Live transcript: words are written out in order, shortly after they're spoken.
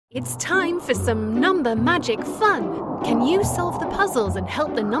It's time for some number magic fun. Can you solve the puzzles and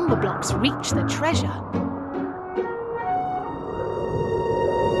help the number blocks reach the treasure?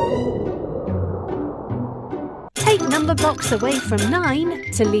 Take number blocks away from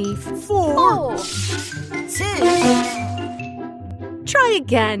 9 to leave 4, 2. Try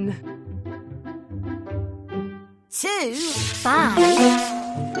again. 2, 5.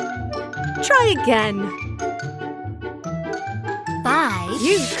 Try again. 5.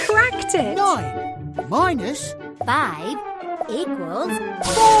 You cracked it. 9 minus 5 equals 4.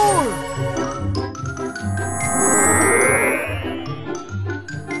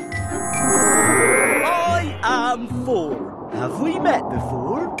 I am 4. Have we met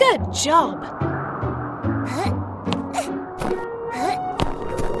before? Good job.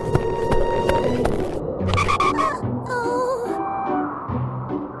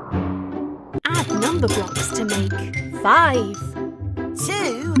 Add number blocks to make 5.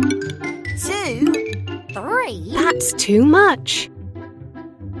 2, 3. That's too much.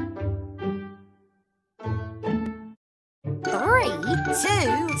 3.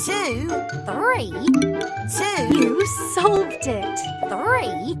 2, 3. 2. You solved it.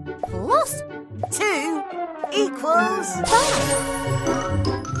 3 plus 2 equals 5.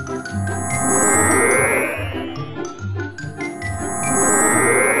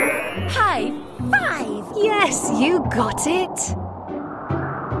 High 5. Yes, you got it.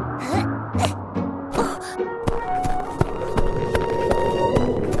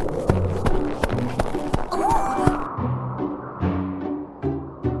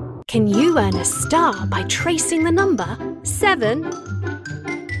 Can you earn a star by tracing the number 7?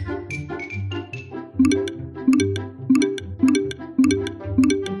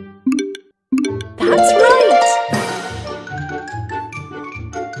 That's right!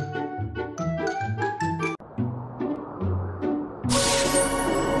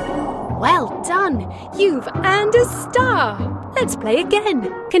 Well done! You've earned a star! Let's play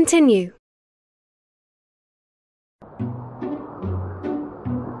again. Continue.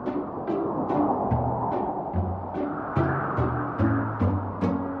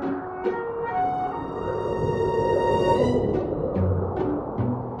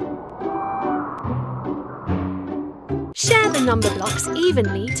 Share the number blocks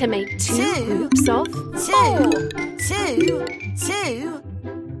evenly to make 2 groups of 4. 2, 2.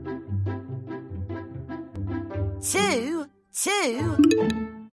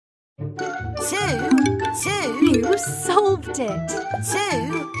 You solved it.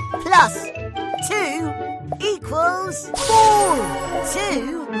 2 plus 2 equals 4.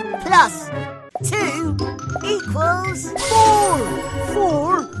 2 plus 2 equals 4.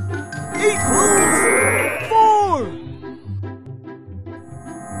 4 equals 4.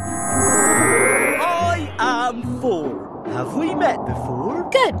 I am 4. Have we met before?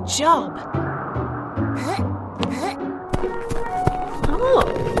 Good job. Oh,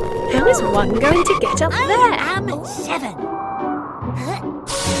 how is 1 going to get up there? I am 7.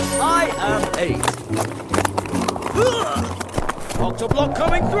 I am 8. Octoblock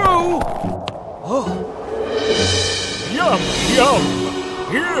coming through. Oh. Yum, yum!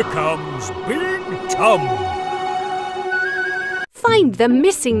 Here comes Big Tum! Find the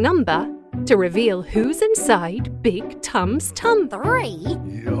missing number to reveal who's inside Big Tum's tum. 3,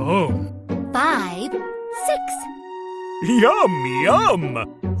 Yum! 5, 6. Yum, yum!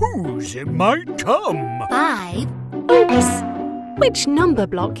 Who's in my tum? 5. Oops! Which number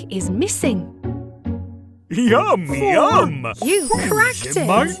block is missing? Yum, yum! You Who's cracked in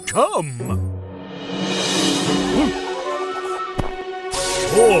my it! tum?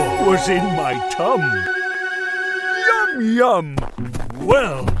 4 was in my tum. Yum, yum!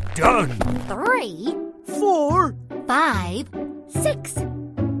 Well done! 3, 4. 5, 6.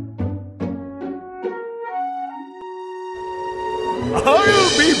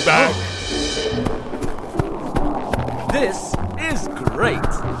 I'll be back! This is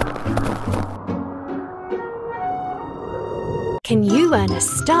great. Can you earn a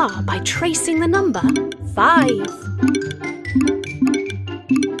star by tracing the number 5?